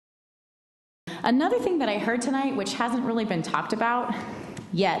Another thing that I heard tonight, which hasn't really been talked about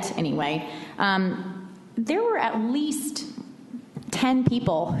yet anyway, there were at least 10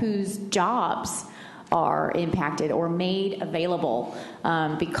 people whose jobs are impacted or made available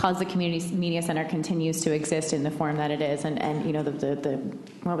because the community media center continues to exist in the form that it is, and you know, the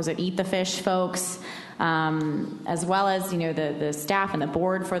what was it, Eat the Fish folks, as well as, you know, the staff and the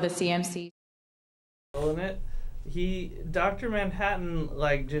board for the CMC. In it, Dr. Manhattan,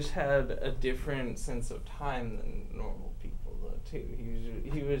 like, just had a different sense of time than normal people, though, too.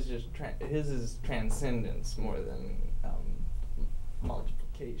 He was just his is transcendence more than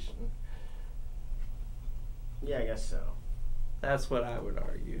multiplication. Yeah, I guess so. That's what I would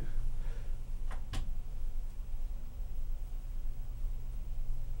argue.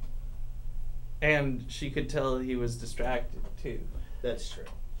 And she could tell he was distracted, too. That's true.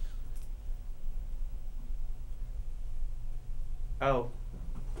 Oh.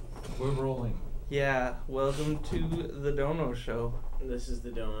 We're rolling. Yeah, welcome to the Dono Show. This is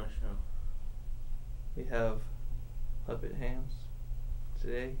the Dono Show. We have Puppet Hams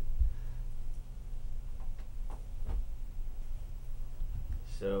today.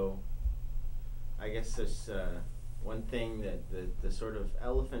 So, I guess there's one thing that the sort of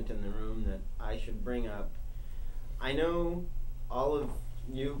elephant in the room that I should bring up. I know all of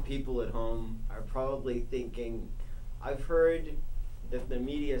you people at home are probably thinking, I've heard that the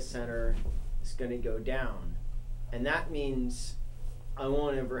media center is going to go down, and that means I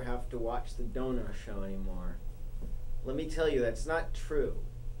won't ever have to watch the Dono Show anymore. Let me tell you, that's not true.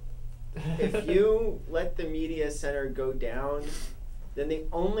 If you let the media center go down, then the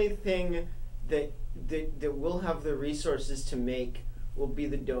only thing that we'll have the resources to make will be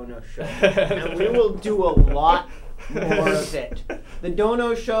the Dono Show. And we will do a lot more of it. The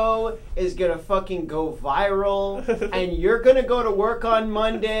Dono Show is gonna fucking go viral, and you're gonna go to work on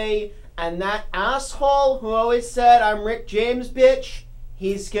Monday, and that asshole who always said, I'm Rick James, bitch,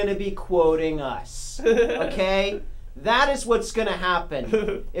 he's gonna be quoting us. Okay? That is what's gonna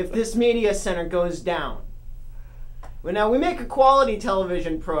happen if this media center goes down. Well, now, we make a quality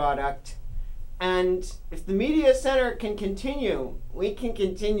television product, and if the media center can continue, we can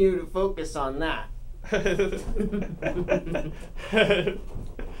continue to focus on that. I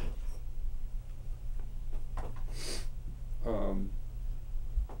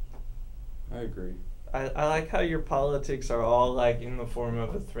agree. I like how your politics are all, like, in the form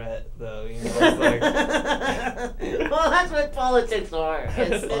of a threat, though. You know, it's like... Well, that's what politics are.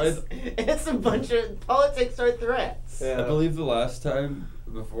 It's a bunch of... Politics are threats. Yeah. I believe the last time,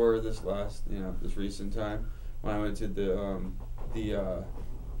 before this this recent time, when I went to the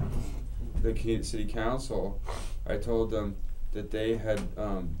city council, I told them that they had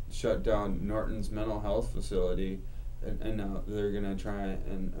shut down Norton's mental health facility, and now they're going to try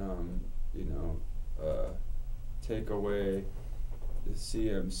and, take away the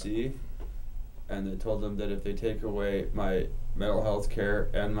CMC, and they told them that if they take away my mental health care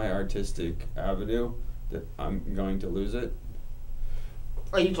and my artistic avenue, that I'm going to lose it.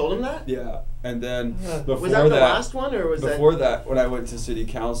 Oh, you told him that? Yeah, and then before was that the last one, or was before that when I went to city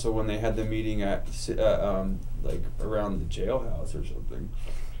council, when they had the meeting at like around the jailhouse or something,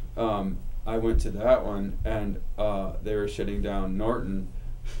 I went to that one, and they were shutting down Norton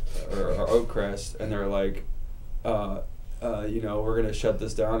or Oakcrest, and they're like, we're gonna shut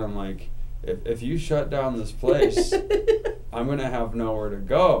this down. I'm like, if you shut down this place, I'm gonna have nowhere to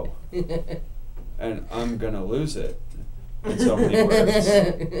go, and I'm gonna lose it. In so many words.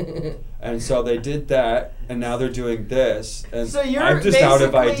 And so they did that, and now they're doing this, and so you're I'm just out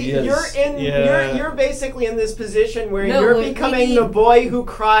of ideas. You're basically in this position where you're becoming the boy who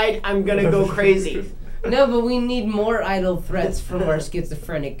cried, I'm gonna go crazy. No, but we need more idle threats from our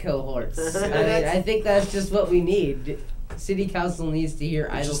schizophrenic cohorts. I think that's just what we need. City council needs to hear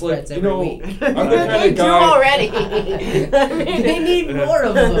idle threats every week. I'm the kind of guy already. They need more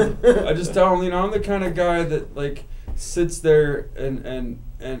of them. I just tell them, I'm the kind of guy that like sits there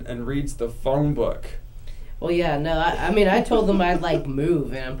and reads the phone book. Well, yeah, no, I told them I'd like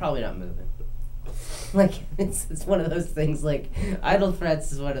move, and I'm probably not moving. Like, it's one of those things, like, idle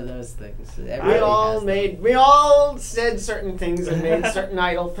threats is one of those things. We all said certain things and made certain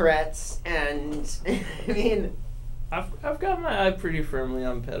idle threats, and, I mean... I've got my eye pretty firmly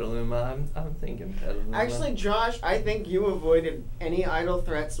on Petaluma. I'm thinking Petaluma. Actually, Josh, I think you avoided any idle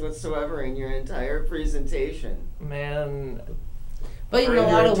threats whatsoever in your entire presentation. Man... But in a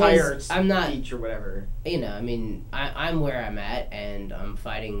lot of ways, I'm not... Speech or whatever. I'm where I'm at, and I'm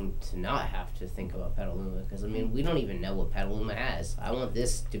fighting to not have to think about Petaluma, because, we don't even know what Petaluma has. I want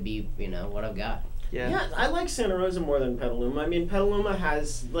this to be, what I've got. Yeah, I like Santa Rosa more than Petaluma. Petaluma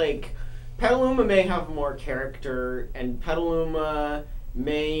has, Petaluma may have more character, and Petaluma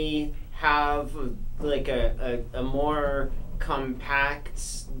may have like a more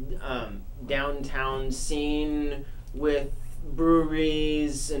compact downtown scene with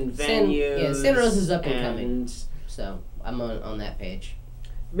breweries and venues. Santa Rosa's up and coming, so I'm on that page.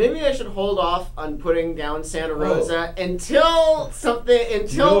 Maybe I should hold off on putting down Santa Rosa until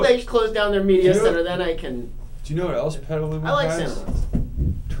they close down their media center. Then I can. Do you know what else Petaluma I like has? Santa Rosa.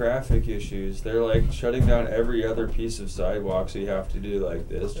 Traffic issues. They're like shutting down every other piece of sidewalk, so you have to do like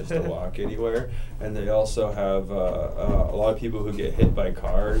this just to walk anywhere. And they also have a lot of people who get hit by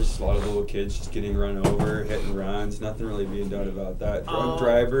cars. A lot of little kids just getting run over, hit and runs. Nothing really being done about that. Drunk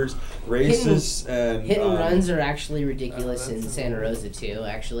drivers, racists, and hit and runs are actually ridiculous in Santa Rosa too.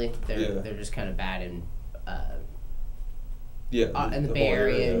 Actually, they're just kind of bad in in the Bay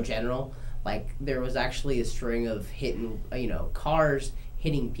Area in general. Like there was actually a string of cars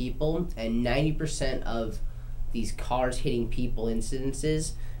hitting people, and 90% of these cars hitting people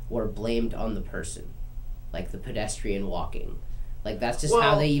incidences were blamed on the person, like the pedestrian walking. Like that's just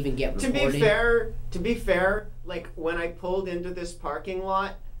how they even get reported. To be fair, like when I pulled into this parking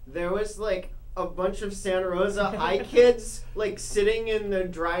lot, there was like a bunch of Santa Rosa high kids like sitting in the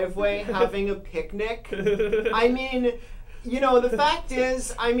driveway having a picnic. I mean, the fact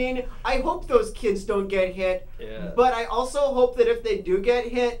is, I hope those kids don't get hit, but I also hope that if they do get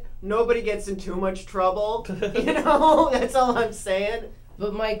hit, nobody gets in too much trouble. That's all I'm saying.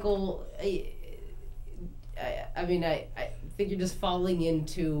 But Michael, I think you're just falling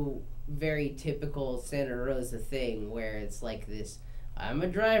into very typical Santa Rosa thing where it's like this, I'm a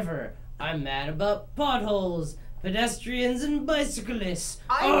driver, I'm mad about potholes, pedestrians and bicyclists.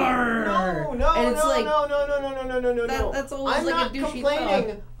 No. That's always I'm like not a douchey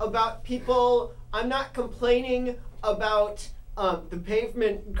complaining thought. about people. I'm not complaining about the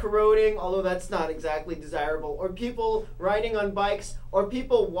pavement corroding, although that's not exactly desirable, or people riding on bikes, or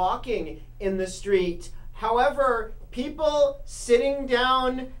people walking in the street. However, people sitting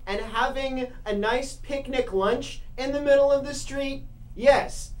down and having a nice picnic lunch in the middle of the street,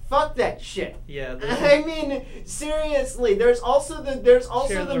 yes. Fuck that shit. Yeah. I mean, seriously. There's also the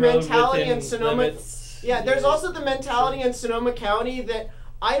mentality in Sonoma. There's also the mentality in Sonoma County that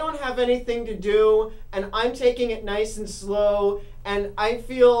I don't have anything to do, and I'm taking it nice and slow, and I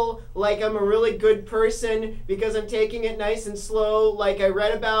feel like I'm a really good person because I'm taking it nice and slow, like I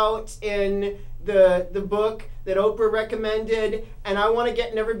read about in the book that Oprah recommended, and I want to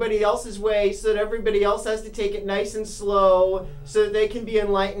get in everybody else's way so that everybody else has to take it nice and slow so that they can be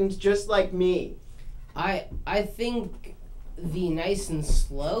enlightened just like me. I think the nice and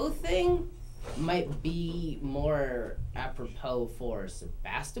slow thing might be more apropos for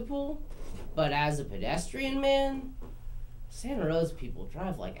Sebastopol, but as a pedestrian man, Santa Rosa people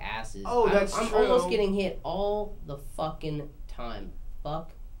drive like asses. I'm true. almost getting hit all the fucking time.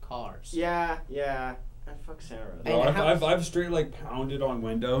 Fuck cars. Yeah. Fuck Santa Rosa. No, I've straight like pounded on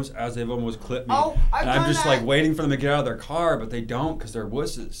windows as they've almost clipped me. I've and I'm done just that. like waiting for them to get out of their car, but they don't because they're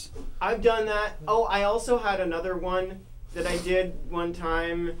wusses. I've done that. I also had another one that I did one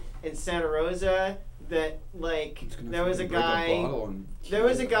time in Santa Rosa that like there was a guy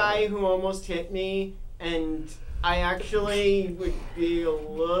who almost hit me, and I actually would be a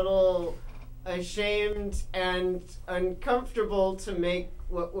little ashamed and uncomfortable to make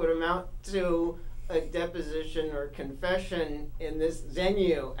what would amount to a deposition or confession in this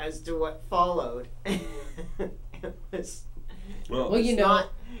venue as to what followed. It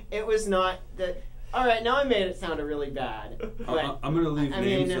was not that. All right, now I made it sound really bad. But, I'm gonna leave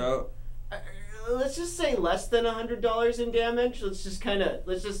names out. Let's just say less than $100 in damage. Let's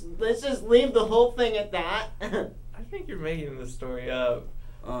just leave the whole thing at that. I think you're making this story up.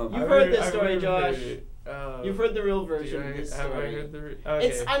 You've heard this story, Josh. Heard You've heard the real version of this story. Have I heard the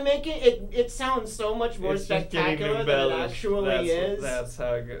okay. I'm making it. It sounds so much more spectacular than it actually is. That's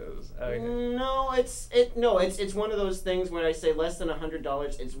how it goes. Okay. No, it's one of those things when I say less than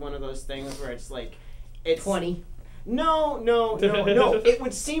 $100. It's one of those things where it's like, it's 20. No. It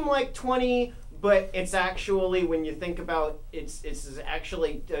would seem like 20, but it's actually, when you think about it's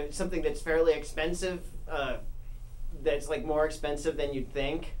actually something that's fairly expensive. That's like more expensive than you'd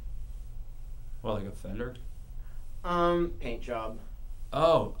think. Well, like a fender? Paint job.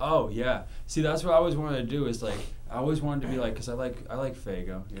 Oh, yeah. See, that's what I always wanted to do. Is like I always wanted to be like, because I like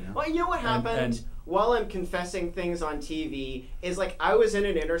Faygo, you know. Well, you know what happened and while I'm confessing things on TV is like I was in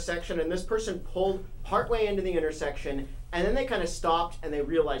an intersection and this person pulled partway into the intersection and then they kind of stopped and they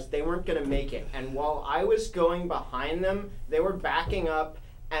realized they weren't going to make it. And while I was going behind them, they were backing up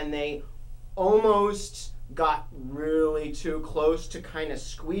and they almost got really too close to kind of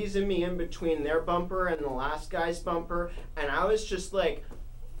squeezing me in between their bumper and the last guy's bumper, and I was just like,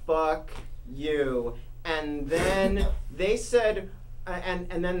 fuck you. And then they said,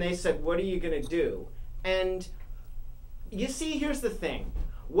 and then they said, what are you gonna do? And you see, here's the thing.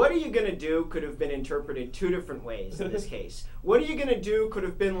 What are you going to do could have been interpreted two different ways in this case. What are you going to do could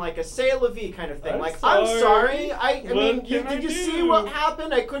have been like a say la vie kind of thing. I'm sorry. I mean, did you see what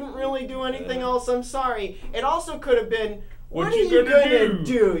happened? I couldn't really do anything else. I'm sorry. It also could have been, what are you going to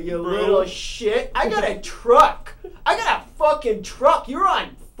do, you little shit? I got a truck. I got a fucking truck. You're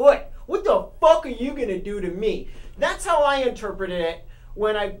on foot. What the fuck are you going to do to me? That's how I interpreted it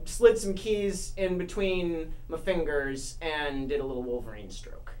when I slid some keys in between my fingers and did a little Wolverine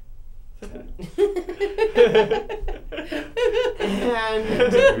stroke. and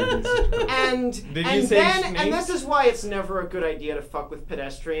this is why it's never a good idea to fuck with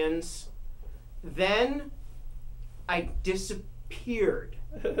pedestrians. Then I disappeared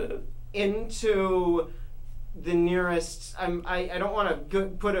into the nearest, I don't want to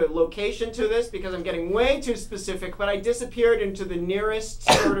put a location to this because I'm getting way too specific, but I disappeared into the nearest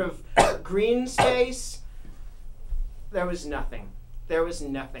sort of green space. There was nothing. There was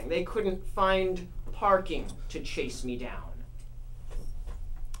nothing. They couldn't find parking to chase me down.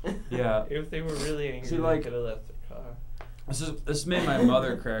 Yeah. If they were really angry, they could have left their car. This made my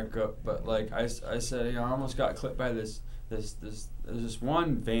mother crack up, but like I said, I almost got clipped by this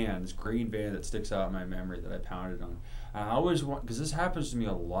one van, this green van that sticks out in my memory that I pounded on. And I always want, because this happens to me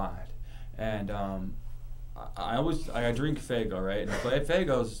a lot, and I drink Faygo, right? And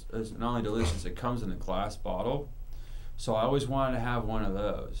Faygo is not only delicious, it comes in a glass bottle. So I always wanted to have one of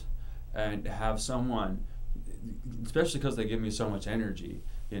those and have someone, especially because they give me so much energy,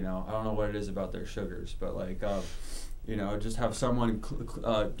 I don't know what it is about their sugars, but like, just have someone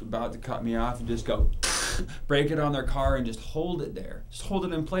about to cut me off and just go break it on their car and just hold it there. Just hold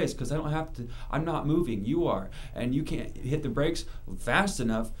it in place because I don't have to, I'm not moving, you are. And you can't hit the brakes fast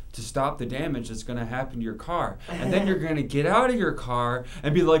enough to stop the damage that's going to happen to your car. And then you're going to get out of your car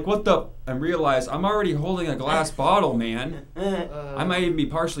and be like, and realize I'm already holding a glass bottle, man. I might even be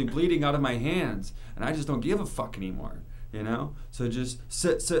partially bleeding out of my hands. And I just don't give a fuck anymore. So just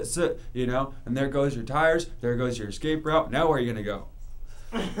sit, and there goes your tires, there goes your escape route. Now where are you going to go?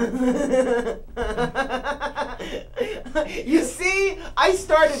 You see, I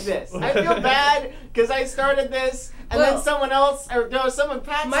started this. I feel bad because I started this, and then someone else, someone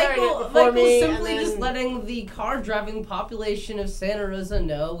Pat started it before me. Michael's simply just letting the car-driving population of Santa Rosa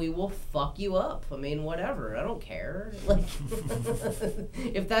know we will fuck you up. I mean, whatever. I don't care. Like,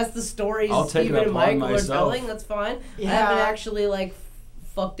 if that's the story Steven and Michael are telling, that's fine. Yeah. I haven't actually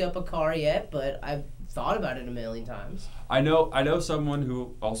fucked up a car yet, but I've thought about it a million times. I know someone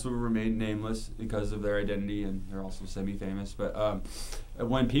who also remained nameless because of their identity, and they're also semi-famous. But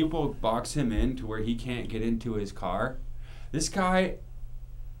when people box him in to where he can't get into his car, this guy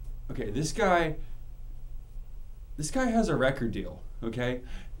has a record deal. Okay,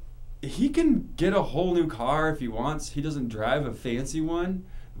 he can get a whole new car if he wants. He doesn't drive a fancy one,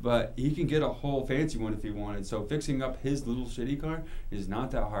 but he can get a whole fancy one if he wanted. So fixing up his little shitty car is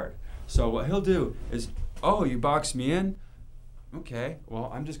not that hard. So what he'll do is, you boxed me in? Okay, well,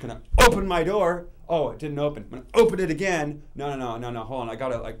 I'm just going to open my door. Oh, it didn't open. I'm going to open it again. No, hold on. I got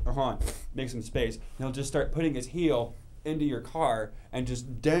to, make some space. And he'll just start putting his heel into your car and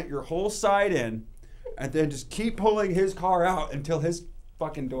just dent your whole side in and then just keep pulling his car out until his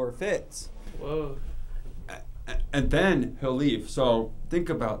fucking door fits. Whoa. And then he'll leave. So think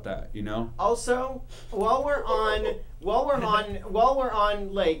about that, Also, while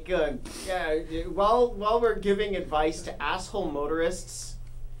we're giving advice to asshole motorists,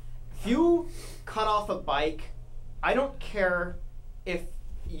 if you cut off a bike, I don't care if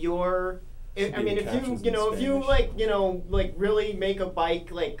you're. If you really make a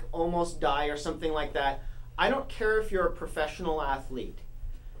bike almost die or something like that. I don't care if you're a professional athlete.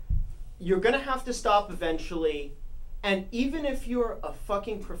 You're going to have to stop eventually, and even if you're a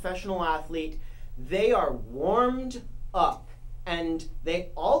fucking professional athlete, they are warmed up, and they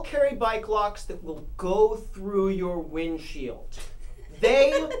all carry bike locks that will go through your windshield.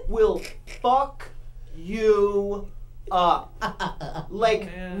 They will fuck you up.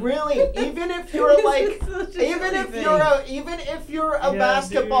 Really, even if you're even if you're a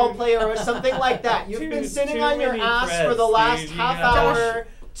basketball player or something like that, you've been sitting on your ass for the last half hour.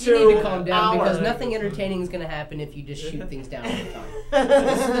 You need to calm down because nothing entertaining is going to happen if you just shoot things down all the time.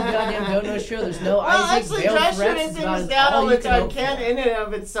 This is the goddamn Go No Show. There's no Isaac Bale just threats. Shooting things down all the time can in and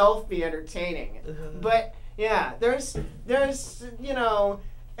of itself be entertaining. But yeah, there's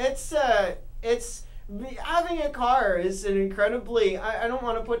it's having a car is an incredibly, I don't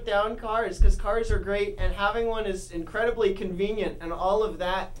want to put down cars because cars are great and having one is incredibly convenient and all of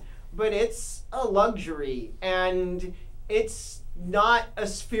that, but it's a luxury and it's not a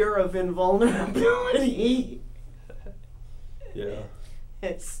sphere of invulnerability. Yeah.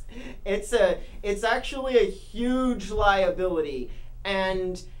 It's actually a huge liability,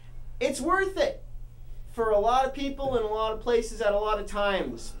 and it's worth it for a lot of people in a lot of places at a lot of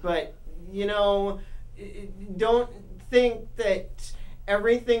times. But you know, don't think that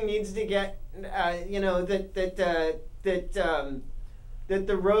everything needs to get that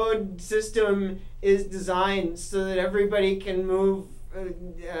the road system is designed so that everybody can move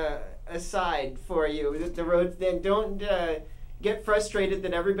aside for you. That the roads then don't. Get frustrated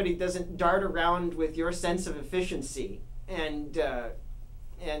that everybody doesn't dart around with your sense of efficiency and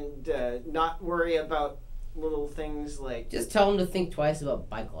not worry about little things like. Just tell them to think twice about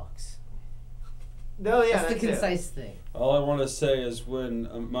bike locks. No, yeah, that's the concise thing. All I want to say is when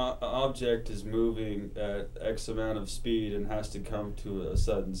an object is moving at X amount of speed and has to come to a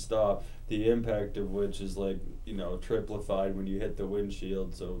sudden stop, the impact of which is like, triplified when you hit the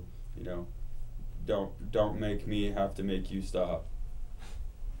windshield. So, don't make me have to make you stop.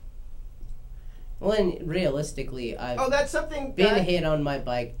 Well, and realistically, I've that's something been hit on my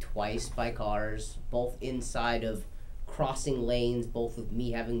bike twice by cars, both inside of crossing lanes, both with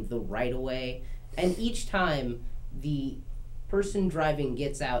me having the right of way, and each time the person driving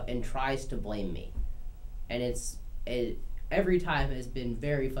gets out and tries to blame me, and every time has been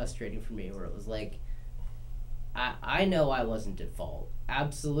very frustrating for me. Where it was like, I know I wasn't at fault.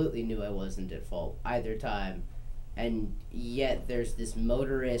 Absolutely knew I wasn't at fault either time, and yet there's this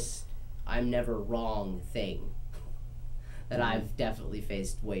motorist I'm never wrong thing that I've definitely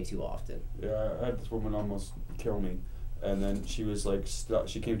faced way too often. Yeah, I had this woman almost kill me, and then she was like,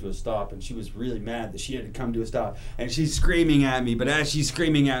 she came to a stop, and she was really mad that she had to come to a stop, and she's screaming at me, but as she's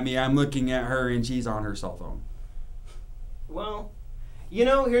screaming at me, I'm looking at her, and she's on her cell phone. Well,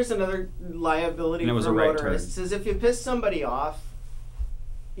 here's another liability for motorists, is if you piss somebody off,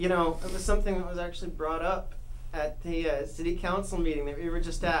 it was something that was actually brought up at the city council meeting that we were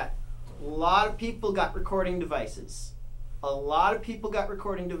just at. A lot of people got recording devices. A lot of people got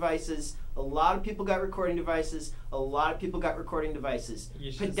recording devices. A lot of people got recording devices. A lot of people got recording devices.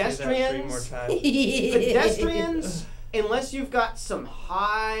 You should say that 3 more times. Pedestrians, unless you've got some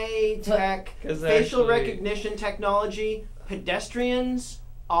high-tech facial recognition technology, pedestrians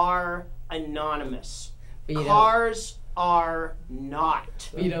are anonymous. Cars are not.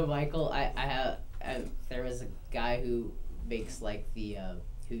 Michael, I have there was a guy who makes like the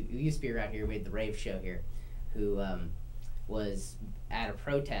who used to be around here, made the rave show here, who was at a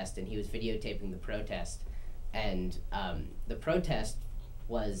protest and he was videotaping the protest, and the protest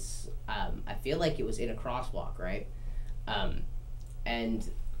was I feel like it was in a crosswalk, right? And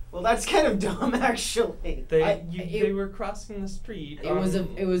well, that's kind of dumb, actually. They were crossing the street. It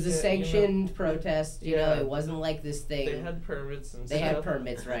was a sanctioned protest. It wasn't like this thing. They had permits and stuff. They had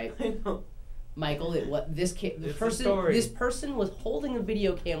permits, right? I know. Michael, this person was holding a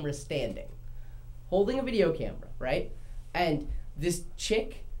video camera standing. Holding a video camera, right? And this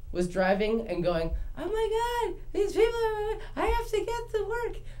chick was driving and going, "Oh my God, these people, I have to get to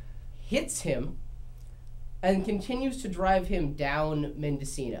work." Hits him and continues to drive him down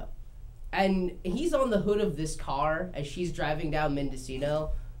Mendocino. And he's on the hood of this car as she's driving down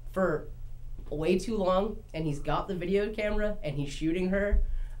Mendocino for way too long, and he's got the video camera and he's shooting her,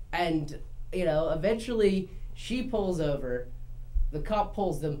 and eventually she pulls over, the cop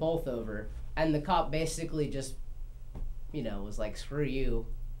pulls them both over, and the cop basically just was like, "Screw you,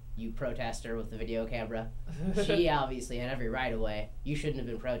 you protester with the video camera. She obviously had every right of way. You shouldn't have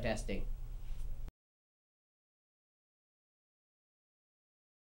been protesting."